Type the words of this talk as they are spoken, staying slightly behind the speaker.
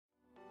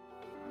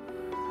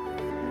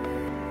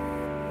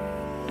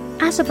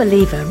As a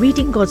believer,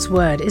 reading God's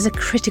Word is a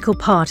critical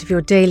part of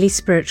your daily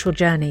spiritual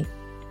journey.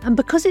 And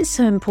because it's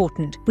so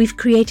important, we've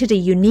created a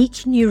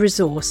unique new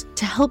resource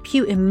to help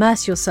you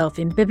immerse yourself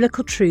in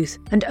biblical truth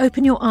and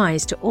open your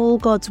eyes to all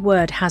God's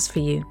Word has for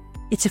you.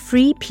 It's a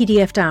free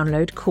PDF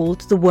download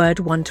called The Word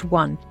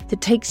 1-to-1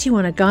 that takes you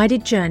on a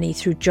guided journey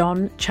through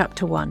John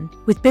chapter 1.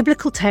 With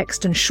biblical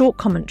text and short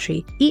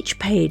commentary, each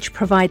page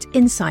provides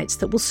insights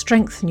that will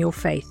strengthen your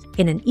faith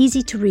in an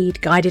easy-to-read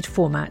guided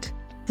format.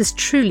 There's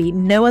truly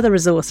no other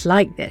resource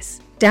like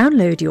this.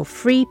 Download your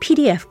free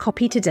PDF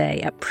copy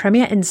today at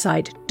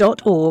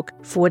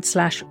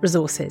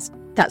premierinsight.org/resources.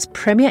 That's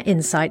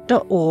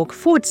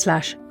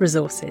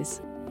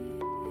premierinsight.org/resources.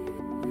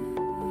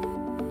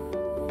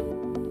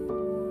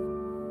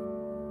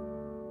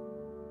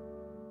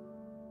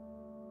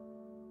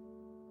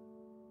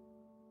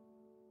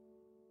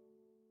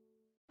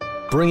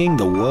 Bringing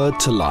the Word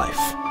to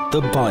life.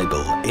 The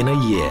Bible in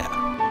a year.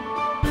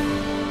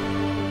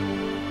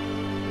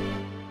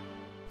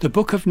 The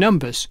Book of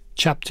Numbers,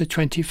 chapter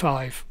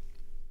 25.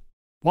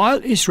 While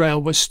Israel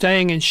was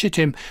staying in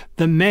Shittim,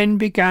 the men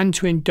began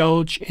to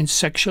indulge in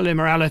sexual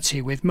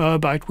immorality with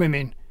Moabite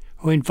women,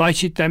 who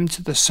invited them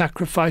to the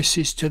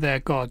sacrifices to their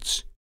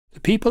gods. The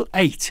people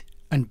ate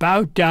and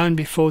bowed down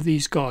before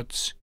these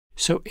gods.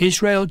 So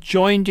Israel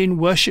joined in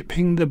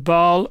worshipping the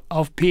Baal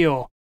of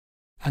Peor,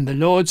 and the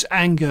Lord's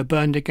anger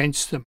burned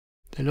against them.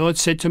 The Lord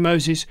said to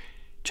Moses,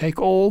 "Take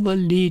all the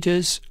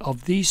leaders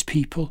of these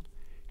people,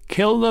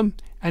 kill them,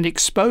 and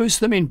expose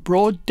them in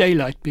broad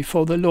daylight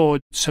before the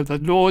Lord, so the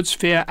Lord's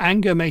fierce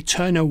anger may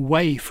turn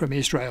away from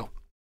Israel."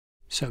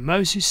 So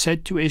Moses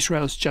said to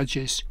Israel's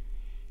judges,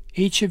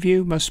 "Each of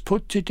you must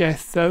put to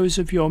death those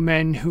of your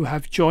men who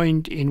have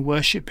joined in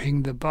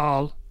worshipping the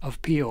Baal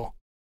of Peor."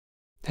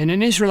 Then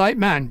an Israelite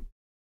man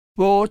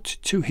brought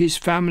to his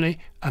family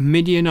a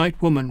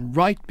Midianite woman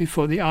right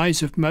before the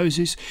eyes of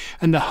Moses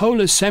and the whole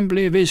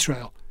assembly of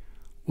Israel,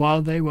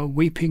 while they were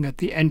weeping at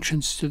the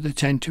entrance to the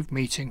tent of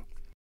meeting.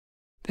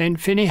 Then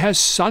Phinehas,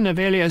 son of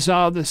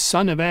Eleazar, the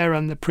son of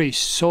Aaron the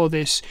priest, saw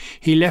this.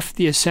 He left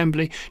the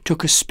assembly,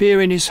 took a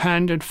spear in his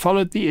hand, and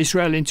followed the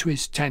Israel into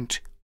his tent.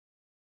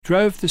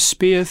 Drove the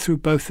spear through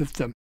both of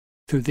them,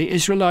 through the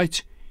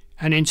Israelite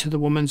and into the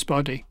woman's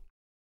body.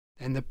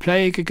 Then the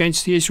plague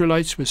against the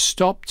Israelites was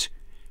stopped,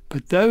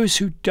 but those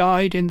who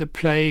died in the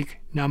plague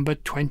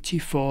numbered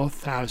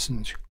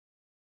 24,000.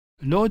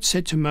 The Lord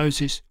said to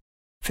Moses,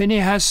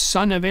 "Phinehas,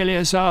 son of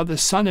Eleazar, the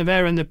son of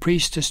Aaron the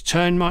priest, has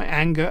turned my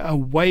anger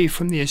away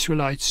from the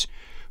Israelites,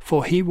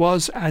 for he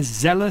was as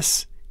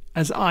zealous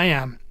as I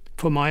am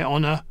for my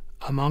honour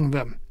among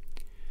them,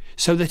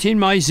 so that in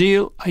my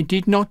zeal I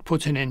did not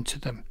put an end to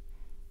them.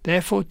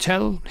 Therefore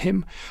tell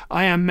him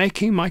I am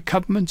making my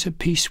covenant of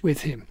peace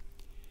with him.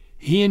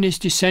 He and his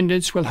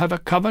descendants will have a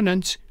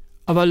covenant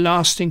of a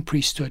lasting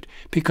priesthood,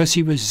 because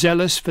he was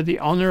zealous for the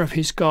honour of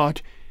his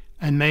God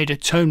and made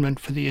atonement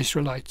for the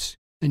Israelites."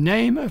 The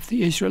name of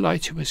the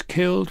Israelite who was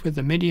killed with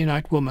the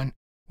Midianite woman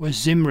was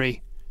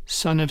Zimri,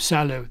 son of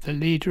Salu, the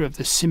leader of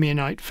the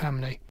Simeonite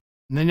family.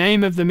 And the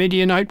name of the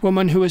Midianite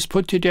woman who was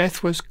put to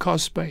death was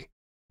Cosbi,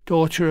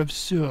 daughter of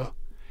Zur,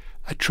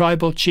 a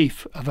tribal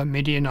chief of a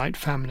Midianite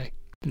family.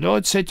 The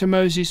Lord said to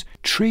Moses,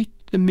 "Treat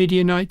the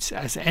Midianites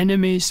as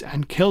enemies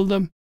and kill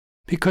them,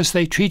 because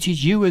they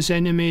treated you as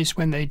enemies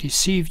when they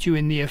deceived you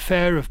in the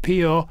affair of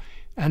Peor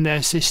and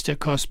their sister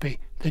Cosbi,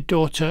 the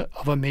daughter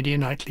of a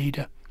Midianite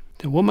leader,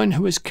 the woman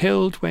who was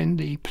killed when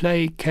the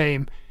plague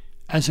came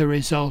as a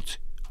result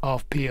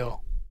of Peor."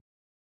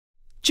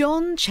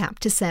 John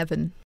chapter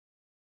 7.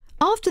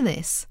 After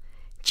this,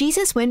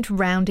 Jesus went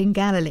round in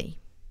Galilee.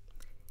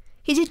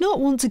 He did not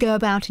want to go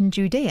about in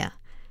Judea,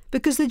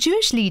 because the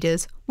Jewish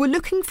leaders were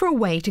looking for a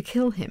way to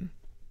kill him.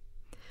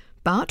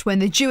 But when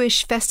the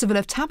Jewish festival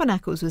of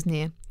tabernacles was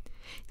near,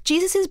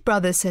 Jesus'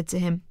 brothers said to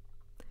him,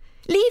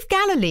 "Leave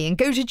Galilee and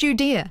go to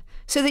Judea,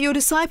 so that your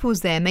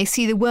disciples there may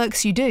see the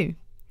works you do.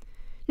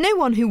 No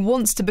one who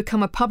wants to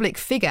become a public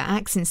figure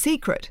acts in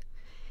secret.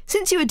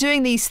 Since you are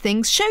doing these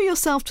things, show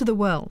yourself to the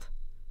world."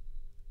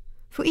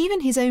 For even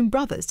his own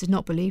brothers did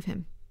not believe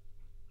him.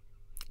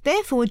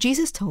 Therefore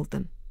Jesus told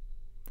them,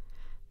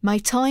 "My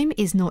time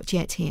is not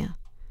yet here.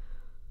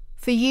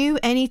 For you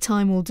any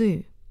time will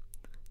do.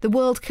 The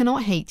world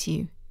cannot hate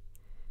you,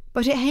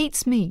 but it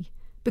hates me,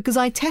 because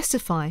I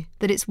testify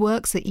that its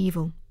works are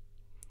evil.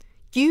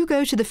 You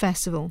go to the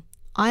festival.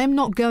 I am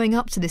not going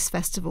up to this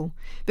festival,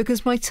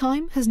 because my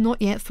time has not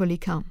yet fully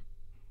come."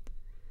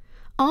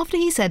 After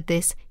he said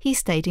this, he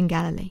stayed in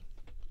Galilee.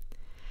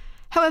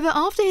 However,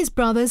 after his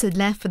brothers had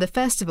left for the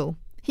festival,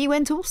 he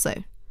went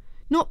also,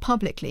 not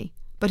publicly,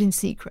 but in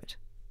secret.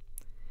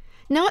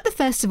 Now at the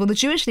festival, the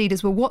Jewish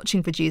leaders were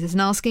watching for Jesus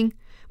and asking,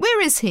 "Where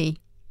is he?"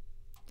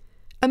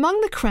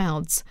 Among the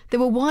crowds, there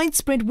were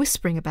widespread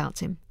whispering about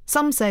him.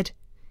 Some said,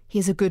 "He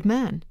is a good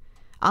man."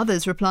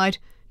 Others replied,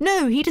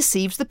 "No, he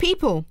deceives the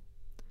people."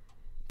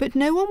 But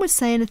no one would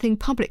say anything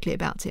publicly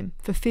about him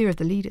for fear of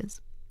the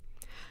leaders.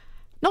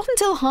 Not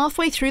until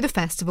halfway through the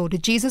festival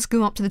did Jesus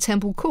go up to the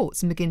temple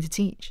courts and begin to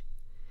teach.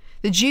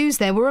 The Jews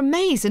there were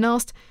amazed and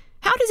asked,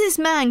 How does this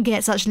man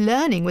get such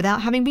learning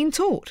without having been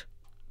taught?"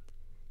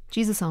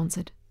 Jesus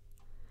answered,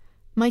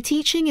 "My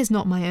teaching is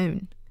not my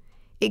own.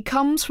 It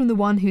comes from the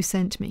one who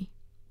sent me.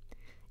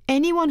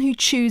 Anyone who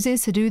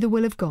chooses to do the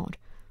will of God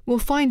will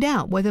find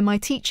out whether my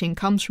teaching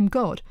comes from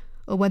God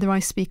or whether I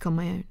speak on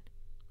my own.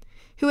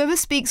 Whoever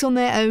speaks on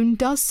their own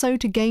does so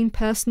to gain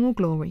personal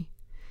glory.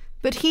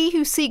 But he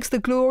who seeks the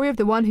glory of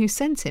the one who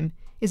sent him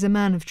is a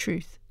man of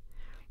truth.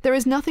 There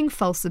is nothing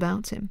false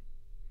about him.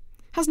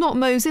 Has not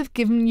Moses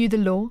given you the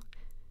law?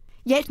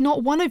 Yet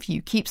not one of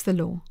you keeps the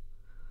law.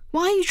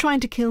 Why are you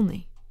trying to kill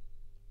me?"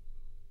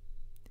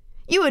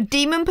 "You are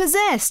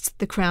demon-possessed,"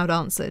 the crowd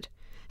answered.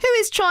 "Who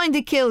is trying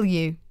to kill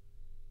you?"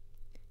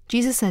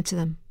 Jesus said to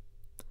them,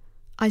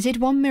 "I did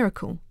one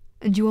miracle,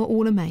 and you are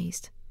all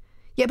amazed.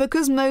 Yet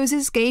because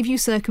Moses gave you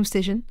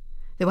circumcision,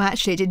 though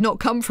actually it did not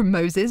come from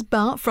Moses,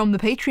 but from the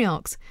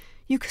patriarchs,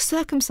 you could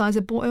circumcise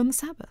a boy on the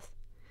Sabbath.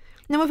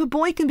 Now if a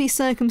boy can be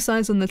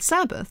circumcised on the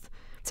Sabbath,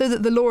 so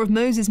that the law of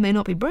Moses may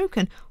not be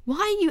broken, why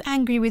are you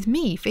angry with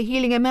me for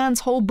healing a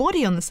man's whole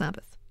body on the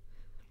Sabbath?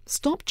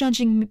 Stop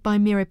judging by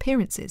mere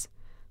appearances,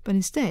 but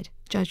instead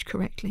judge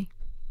correctly."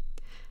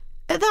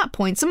 At that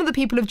point, some of the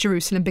people of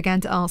Jerusalem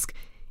began to ask,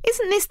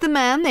 "Isn't this the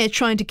man they are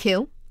trying to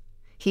kill?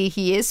 Here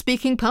he is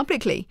speaking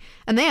publicly,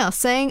 and they are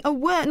saying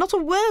not a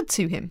word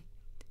to him.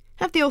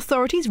 Have the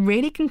authorities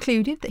really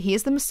concluded that he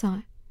is the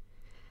Messiah?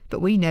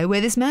 But we know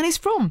where this man is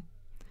from.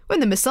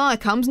 When the Messiah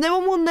comes, no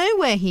one will know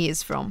where he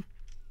is from."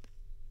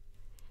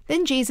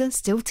 Then Jesus,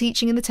 still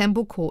teaching in the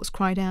temple courts,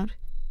 cried out,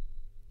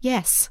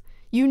 "Yes,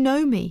 you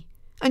know me,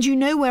 and you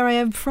know where I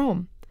am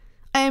from.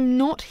 I am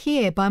not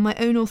here by my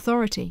own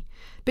authority,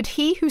 but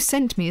he who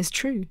sent me is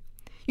true.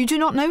 You do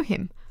not know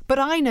him, but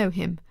I know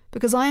him,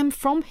 because I am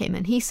from him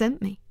and he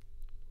sent me."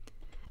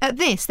 At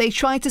this they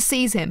tried to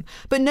seize him,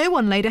 but no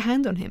one laid a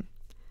hand on him,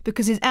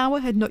 because his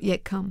hour had not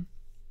yet come.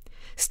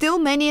 Still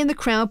many in the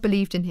crowd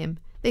believed in him.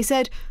 They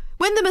said,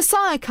 "When the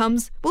Messiah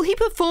comes, will he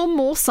perform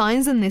more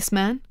signs than this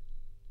man?"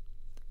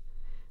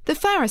 The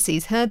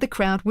Pharisees heard the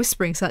crowd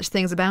whispering such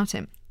things about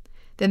him.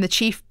 Then the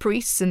chief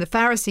priests and the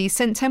Pharisees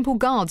sent temple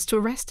guards to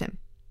arrest him.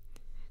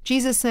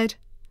 Jesus said,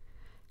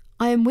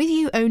 "I am with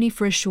you only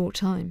for a short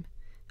time,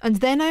 and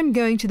then I am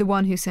going to the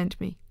one who sent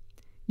me.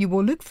 You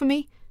will look for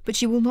me,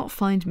 but you will not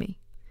find me,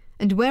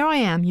 and where I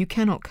am you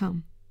cannot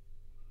come."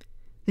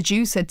 The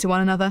Jews said to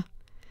one another,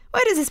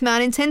 "Where does this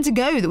man intend to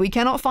go that we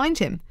cannot find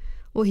him?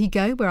 Will he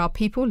go where our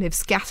people live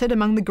scattered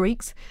among the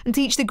Greeks and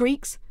teach the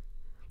Greeks?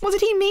 What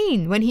did he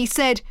mean when he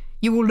said,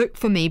 'You will look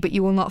for me, but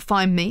you will not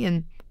find me,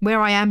 and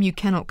where I am you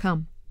cannot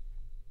come'?"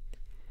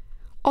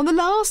 On the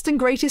last and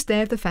greatest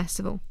day of the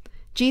festival,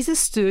 Jesus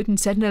stood and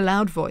said in a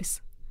loud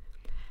voice,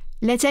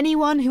 "Let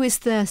anyone who is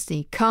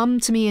thirsty come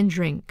to me and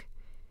drink.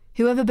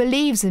 Whoever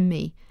believes in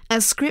me,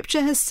 as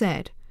Scripture has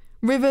said,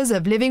 rivers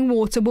of living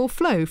water will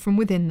flow from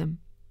within them."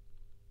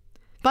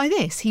 By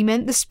this he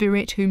meant the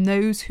Spirit whom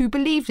those who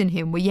believed in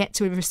him were yet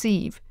to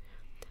receive.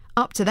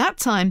 Up to that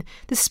time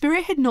the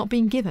Spirit had not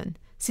been given,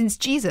 since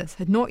Jesus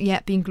had not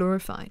yet been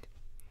glorified.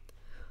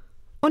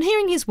 On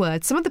hearing his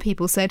words, some of the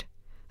people said,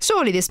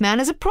 "Surely this man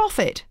is a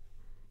prophet."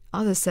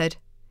 Others said,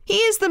 "He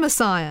is the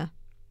Messiah."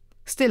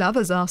 Still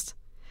others asked,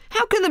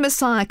 "How can the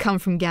Messiah come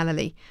from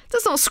Galilee?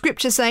 Does not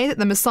Scripture say that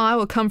the Messiah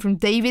will come from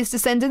David's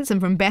descendants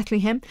and from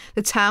Bethlehem,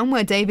 the town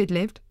where David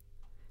lived?"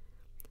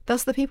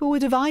 Thus the people were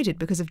divided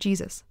because of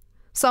Jesus.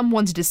 Some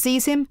wanted to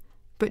seize him,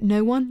 but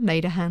no one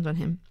laid a hand on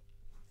him.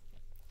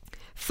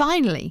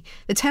 Finally,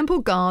 the temple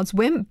guards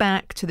went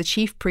back to the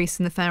chief priests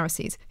and the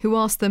Pharisees, who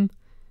asked them,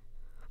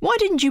 "Why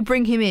didn't you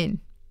bring him in?"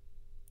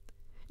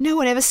 "No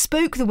one ever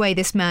spoke the way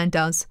this man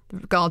does,"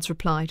 the guards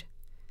replied.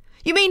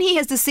 "You mean he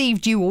has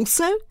deceived you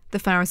also?" the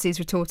Pharisees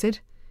retorted.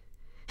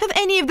 "Have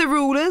any of the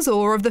rulers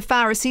or of the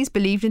Pharisees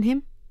believed in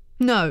him?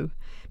 No,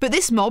 but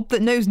this mob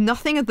that knows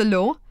nothing of the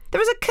law,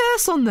 there is a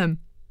curse on them."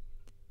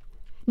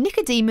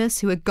 Nicodemus,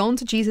 who had gone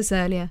to Jesus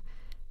earlier,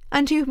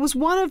 and who was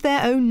one of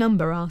their own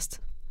number, asked,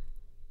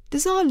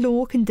 "Does our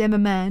law condemn a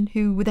man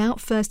who, without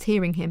first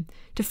hearing him,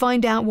 to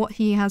find out what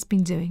he has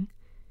been doing?"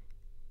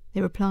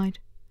 They replied,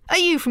 "Are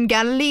you from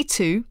Galilee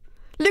too?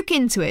 Look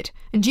into it,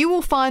 and you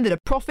will find that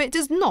a prophet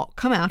does not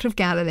come out of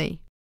Galilee."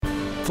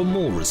 For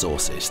more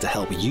resources to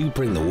help you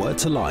bring the word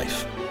to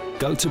life,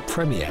 go to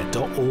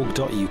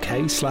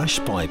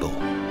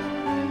premier.org.uk/Bible.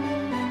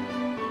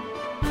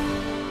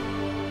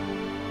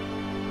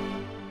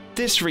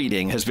 This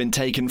reading has been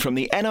taken from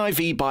the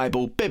NIV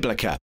Bible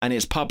Biblica and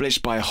is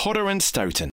published by Hodder and Stoughton.